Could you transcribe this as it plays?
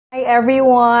Hi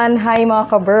everyone! Hi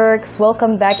mga ka-berks!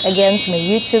 Welcome back again to my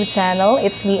YouTube channel.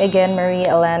 It's me again,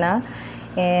 Maria Elena.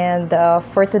 And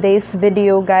for today's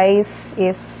video, guys,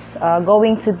 is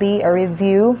going to be a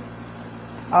review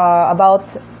about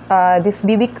this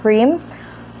BB cream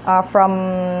from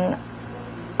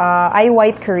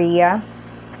IWHITEKOREA.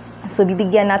 So,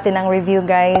 bibigyan natin ng review,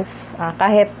 guys.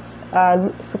 Kahit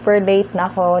super late na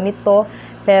ako nito,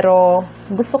 pero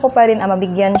gusto ko pa rin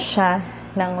mabigyan siya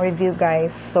ng review,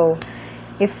 guys. So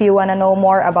if you wanna know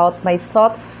more about my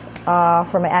thoughts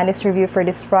for my honest review for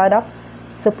this product,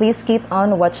 so please keep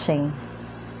on watching.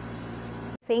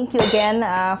 Thank you again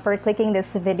for clicking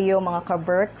this video, mga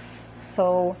ka-berks.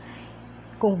 So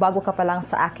kung bago ka pa lang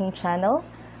sa aking channel,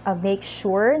 make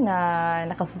sure na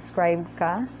nakasubscribe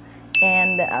ka,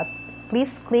 and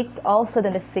please click also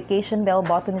the notification bell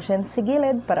button dyan sa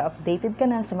gilid para updated ka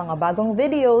na sa mga bagong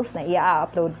videos na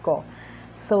i-upload ko.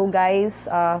 So guys,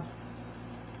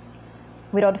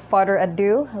 without further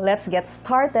ado, let's get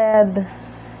started.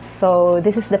 So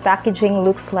this is the packaging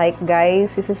looks like,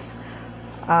 guys. This is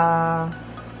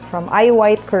from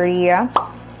IWHITEKOREA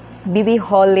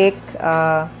BBHOLIC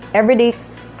everyday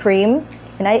cream,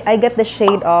 and I get the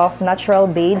shade of natural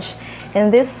beige.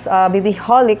 And this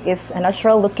BBHOLIC is a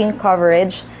natural looking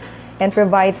coverage and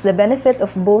provides the benefit of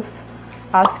both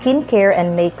skincare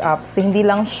and makeup. So hindi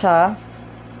lang siya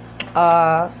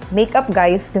makeup,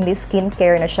 guys, kundi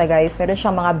skincare na siya, guys. Meron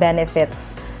siyang mga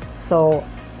benefits. So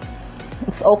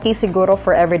it's okay siguro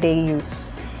for everyday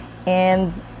use.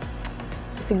 And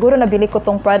siguro nabili ko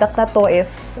tong product na to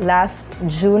is last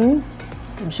June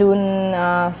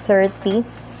 30, 2019.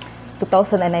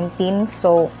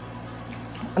 So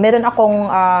meron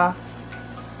akong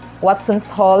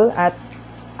Watson's haul, at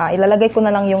ilalagay ko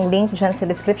na lang yung link dyan sa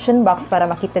description box para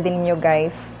makita din niyo,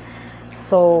 guys.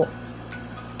 So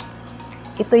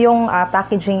ito yung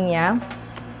packaging niya,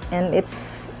 and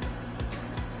it's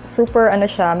super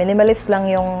siya, minimalist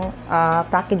lang yung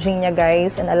packaging niya,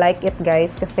 guys, and I like it,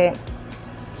 guys, kasi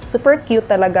super cute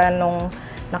talaga nung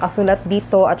nakasulat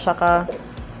dito, at saka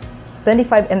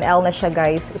 25 ml na siya,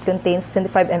 guys. It contains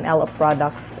 25 ml of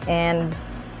products, and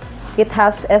it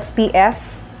has SPF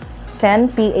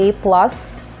 10 PA+,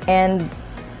 and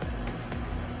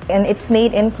it's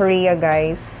made in Korea,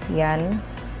 guys. Yan,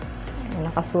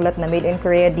 nakasulat na made in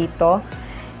Korea dito.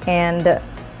 And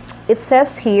it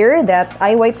says here that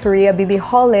IWHITEKOREA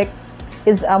BBHOLIC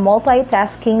is a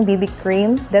multitasking BB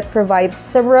cream that provides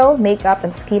several makeup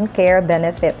and skincare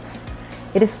benefits.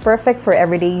 It is perfect for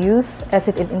everyday use,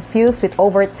 as it is infused with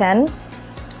over 10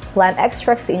 plant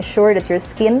extracts to ensure that your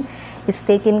skin is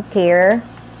taken care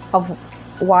of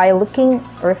while looking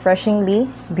refreshingly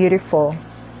beautiful.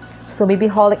 So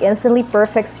BBHOLIC instantly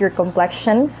perfects your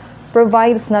complexion,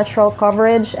 provides natural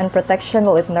coverage and protection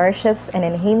while it nourishes and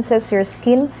enhances your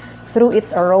skin through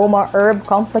its aroma herb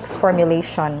complex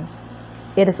formulation.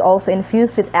 It is also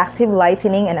infused with active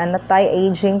lightening and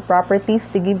anti-aging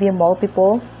properties to give you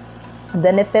multiple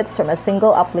benefits from a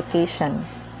single application.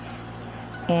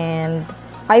 And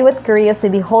IWHITEKOREA's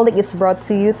BBHOLIC is brought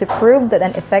to you to prove that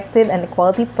an effective and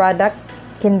quality product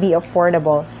can be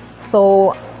affordable.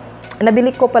 So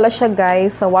nabili ko pala siya,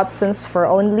 guys, sa Watson's for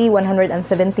only 179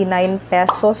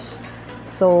 pesos.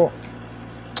 So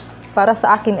para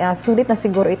sa akin, sulit na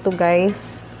siguro ito,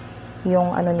 guys,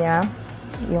 yung niya,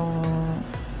 yung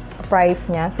price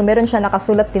niya. So meron siya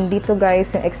nakasulat din dito,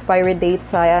 guys, yung expiry date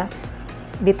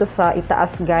dito sa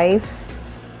itaas, guys.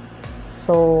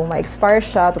 So ma-expire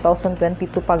siya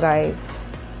 2022 pa, guys.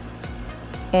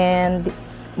 And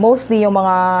mostly yung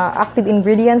mga active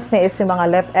ingredients niya is yung mga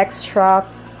leaf extract,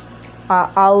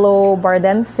 aloe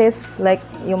bardensis, like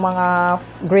yung mga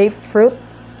grapefruit,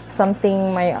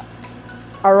 something may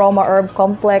aroma herb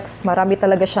complex. Marami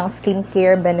talaga siyang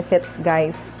skincare benefits,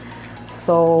 guys.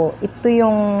 So ito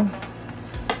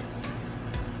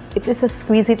it is a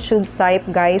squeezy tube type,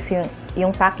 guys,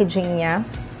 yung packaging niya.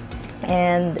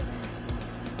 And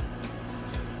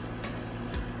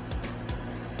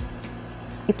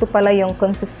ito pala yung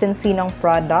consistency ng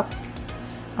product.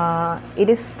 It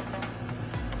is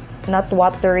not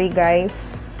watery,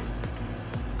 guys.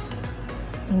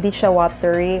 Hindi siya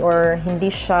watery, or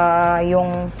hindi siya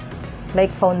yung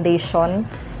like foundation.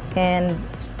 And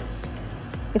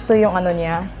ito yung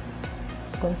niya,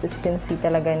 consistency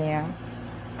talaga niya.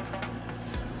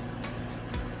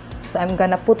 So I'm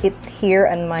gonna put it here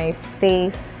on my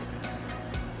face,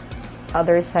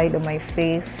 other side of my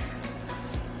face,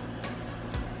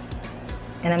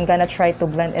 and I'm gonna try to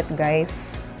blend it,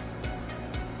 guys.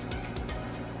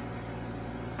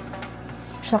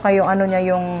 Tsaka yung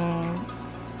niya, yung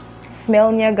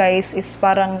smell niya, guys, is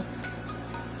parang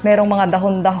merong mga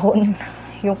dahon-dahon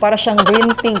yung para siyang green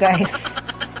tea, guys.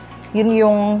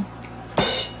 Yun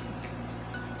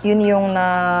yung na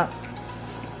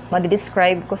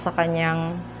ma-describe ko sa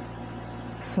kanyang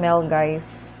smell,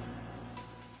 guys.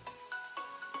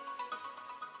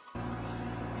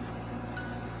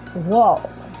 Wow!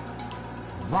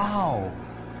 Wow!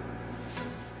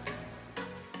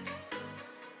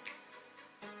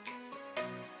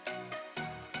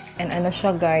 And ano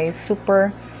siya, guys,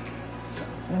 super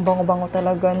bango-bango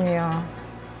talaga niya.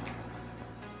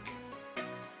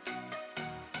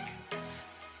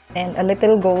 And a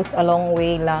little goes a long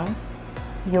way lang.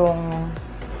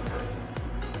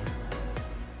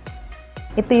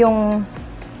 Ito yung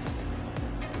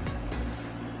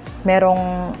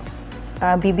merong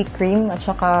BB cream at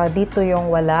saka dito yung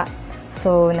wala.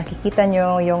 So nakikita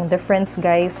nyo yung difference,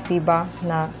 guys, diba?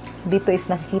 Na dito is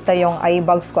nakikita yung eye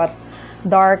bags ko at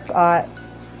dark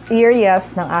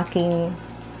areas ng aking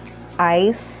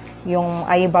eyes, yung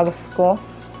eye bags ko.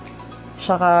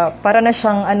 Saka para na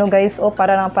siyang ano, guys,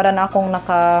 para na akong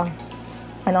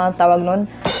ano ang tawag nun?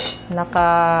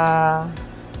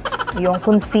 Yung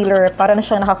concealer, para na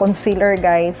siyang naka-concealer,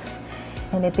 guys.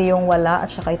 And ito yung wala at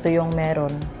saka ito yung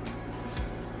meron.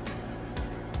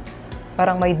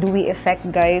 Parang may dewy effect,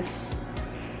 guys,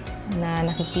 na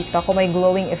nakikita ko, may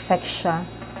glowing effect siya.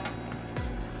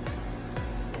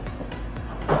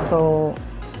 So,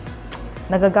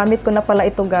 nagagamit ko na pala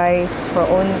ito, guys,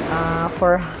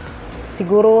 for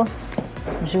siguro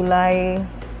July,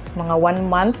 mga 1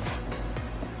 month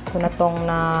ko na tong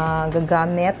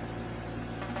nagagamit.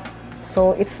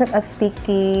 So, it's not a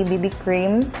sticky BB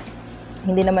cream.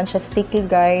 Hindi naman siya sticky,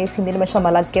 guys. Hindi naman siya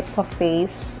malagkit sa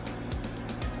face.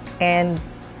 And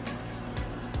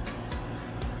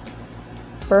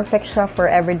perfect siya for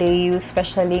everyday use,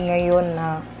 especially ngayon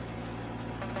na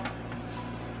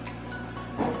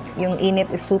yung init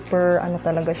is super, ano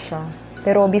talaga siya.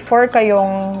 Pero before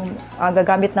kayong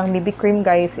gagamit ng BB cream,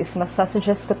 guys, is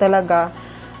mas-suggest ko talaga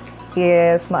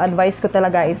is, ma-advise ko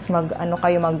talaga is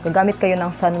magagamit kayo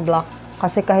ng sunblock.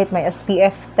 Kasi kahit may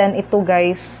SPF 10 ito,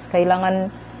 guys,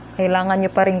 kailangan nyo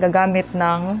pa rin gagamit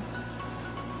ng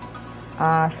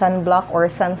sunblock or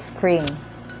sunscreen.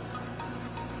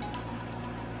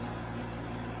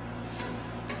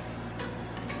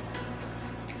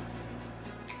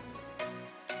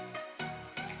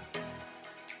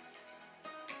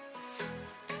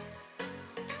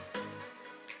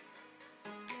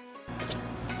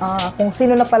 Kung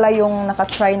sino na pala yung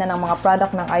nakatry na ng mga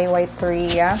product ng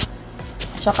IWHITEKOREA,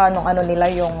 tsaka nung ano nila,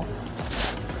 yung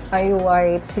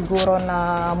IWHITE siguro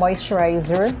na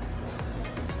moisturizer,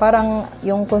 parang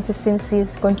yung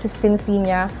consistency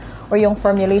niya or yung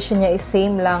formulation niya is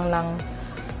same lang ng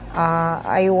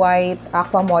IWHITE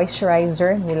Aqua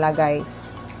Moisturizer nila,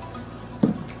 guys.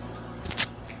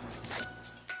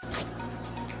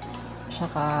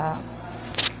 Tsaka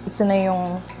ito na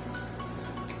yung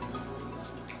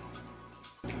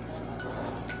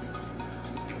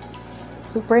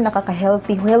super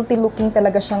nakaka-healthy. Healthy looking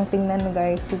talaga siyang tingnan,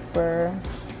 guys. Super.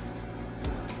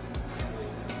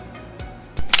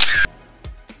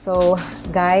 So,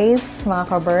 guys,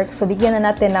 mga ka-berks, so bigyan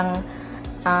na natin ng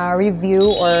review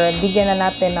or bigyan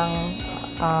na natin ng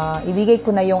ibigay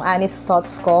ko na yung honest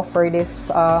thoughts ko for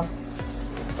this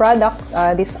product,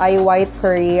 this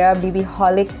IWHITEKOREA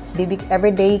BBHOLIC BB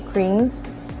Everyday Cream.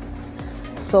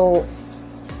 So,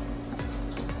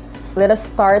 let us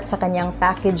start sa kanyang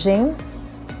packaging.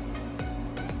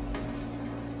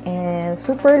 And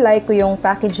super like ko yung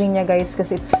packaging niya, guys,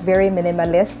 kasi it's very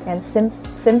minimalist and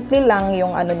simply lang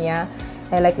yung ano niya.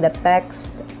 I like the text.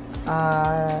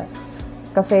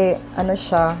 Kasi ano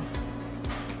siya,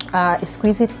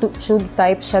 squeezy tube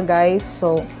type siya, guys.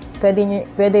 So,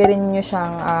 pwede rin nyo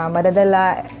siyang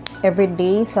madadala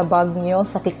everyday sa bag nyo,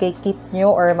 sa kit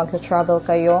nyo, or magsa-travel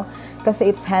kayo.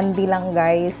 Kasi it's handy lang,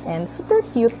 guys. And super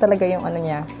cute talaga yung ano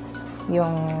niya,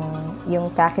 yung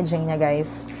packaging niya,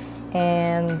 guys.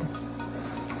 And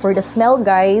for the smell,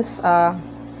 guys,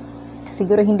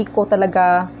 siguro hindi ko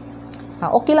talaga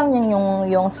okay lang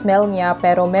yung smell niya,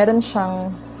 pero meron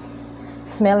siyang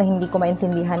smell na hindi ko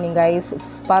maintindihan ni, guys.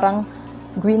 It's parang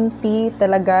green tea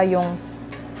talaga yung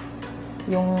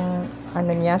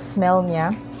ano niya, smell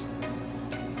niya.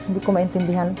 Hindi ko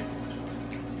maintindihan.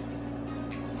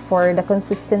 For the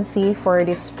consistency for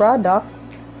this product,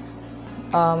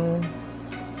 ano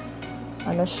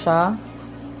siya,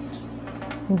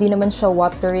 hindi naman siya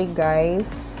watery,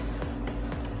 guys.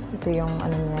 Ito yung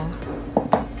ano niya.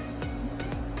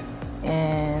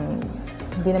 And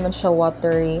hindi naman siya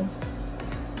watery.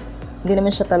 Hindi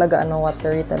naman siya talaga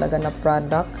watery talaga na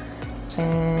product.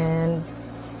 And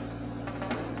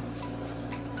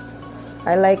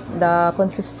I like the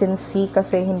consistency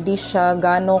kasi hindi siya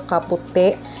gano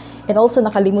kaputi. And also,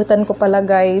 nakalimutan ko pala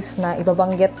guys na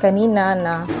ibabanggit kanina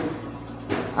na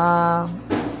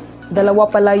dalawa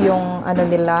pala yung ano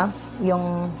nila,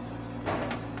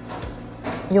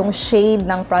 yung shade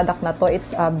ng product na to.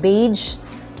 It's beige,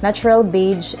 natural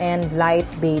beige, and light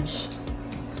beige.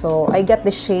 So, I got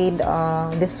the shade,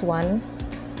 this one.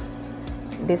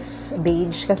 This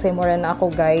beige kasi mura na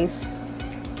ako guys.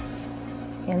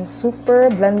 And super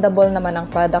blendable naman ang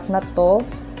product na to.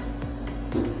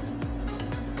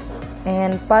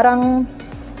 And parang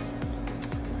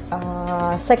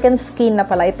second skin na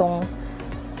pala itong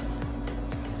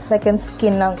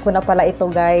ko na pala ito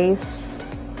guys.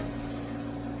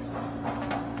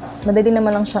 Madali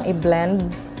naman lang siyang i-blend.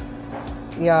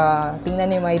 Yeah,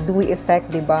 tingnan niyo may dewy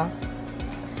effect, di ba?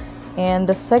 And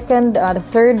the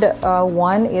third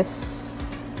one is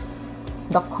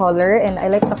the color, and I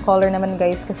like the color naman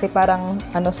guys kasi parang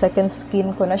second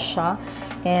skin ko na siya.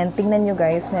 And tingnan niyo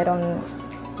guys,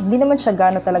 hindi naman siya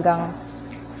gaano talagang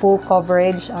full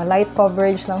coverage, light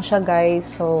coverage lang siya guys.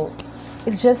 So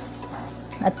it's just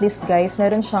at least guys,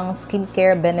 meron siyang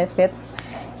skincare benefits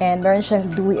and meron siyang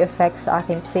dewy effect sa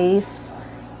aking face.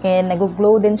 And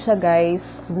nag-glow din siya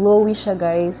guys. Glowy siya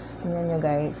guys. Tingnan nyo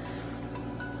guys.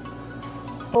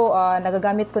 So,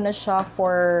 nagagamit ko na siya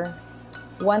for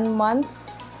 1 month.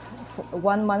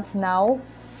 1 month now.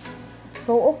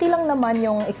 So, okay lang naman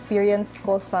yung experience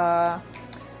ko sa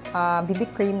BB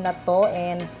cream na to.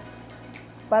 And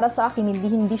para sa akin,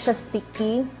 hindi siya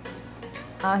sticky.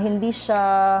 Hindi siya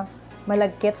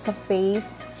malagkit sa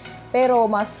face. Pero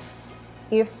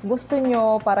if gusto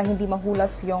nyo para hindi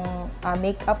mahulas yung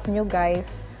makeup nyo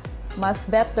guys, much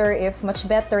better if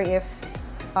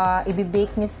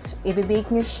i-bake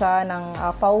nyo siya ng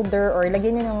powder, or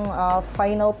lagyan nyo ng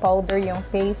final powder yung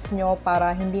face nyo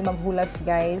para hindi maghulas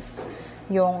guys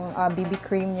yung BB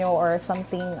cream nyo or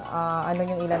something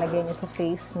yung ilalagay nyo sa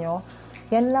face nyo.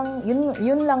 Yun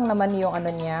lang naman yung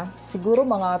niya. Siguro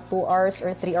mga 2 hours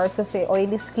or 3 hours kasi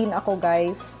oily skin ako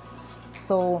guys.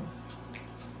 So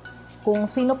kung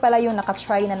sino pala yung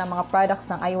nakatry na ng mga products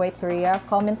ng IWHITEKOREA,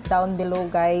 comment down below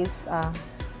guys.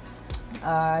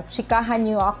 Chikahan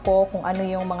nyo ako kung ano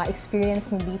yung mga experience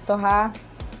nyo dito ha.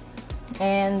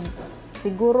 And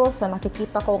siguro sa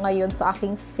nakikita ko ngayon sa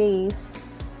aking face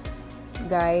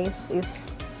guys is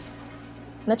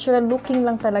natural looking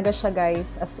lang talaga siya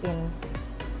guys, as in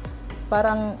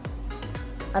parang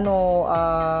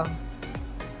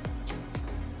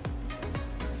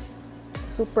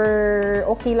super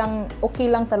okay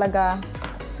lang talaga.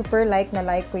 Super like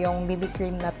ko yung BB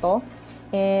cream na to.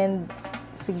 And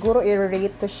siguro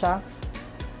i-rate ko siya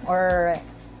or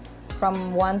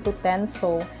from 1 to 10.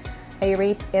 So I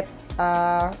rate it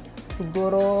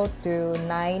siguro to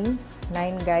 9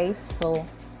 guys. So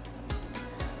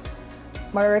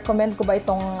ma-recommend ko ba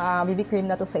itong BB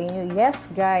cream na to sa inyo? Yes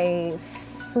guys,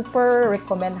 super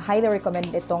recommend, highly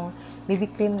recommend itong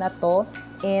BB cream na to.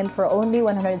 And for only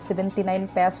 179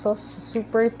 pesos,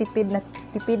 super tipid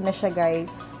na siya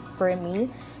guys for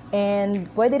me. And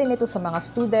pwede rin ito sa mga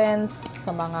students,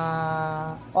 sa mga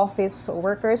office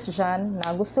workers dyan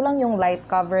na gusto lang yung light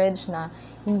coverage, na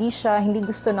hindi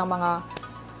gusto ng mga,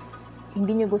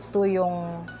 hindi nyo gusto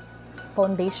yung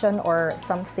foundation or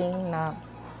something na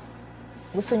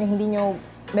gusto nyo,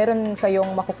 meron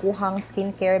kayong makukuhang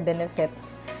skincare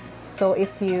benefits. So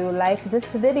if you like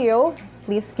this video,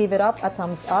 please give it up a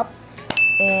thumbs up.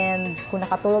 And kung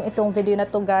nakatulong itong video na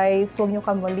to guys, huwag nyo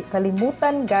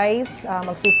kalimutan guys,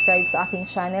 mag-subscribe sa aking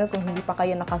channel kung hindi pa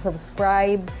kayo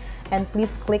nakasubscribe. And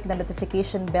please click the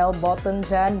notification bell button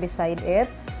dyan beside it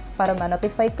para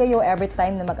ma-notify kayo every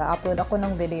time na mag-upload ako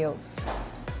ng videos.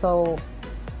 So,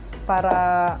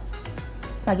 para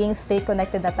maging stay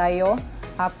connected na tayo,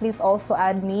 please also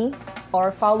add me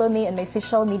or follow me on my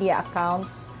social media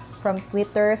accounts from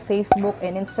Twitter, Facebook,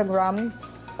 and Instagram.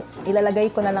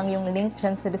 Ilalagay ko na lang yung link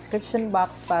dyan sa description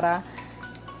box para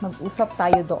mag-usap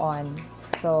tayo doon.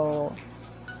 So,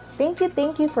 thank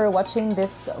you for watching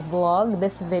this vlog,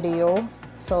 this video.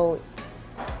 So,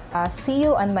 see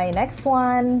you on my next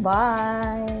one.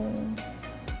 Bye!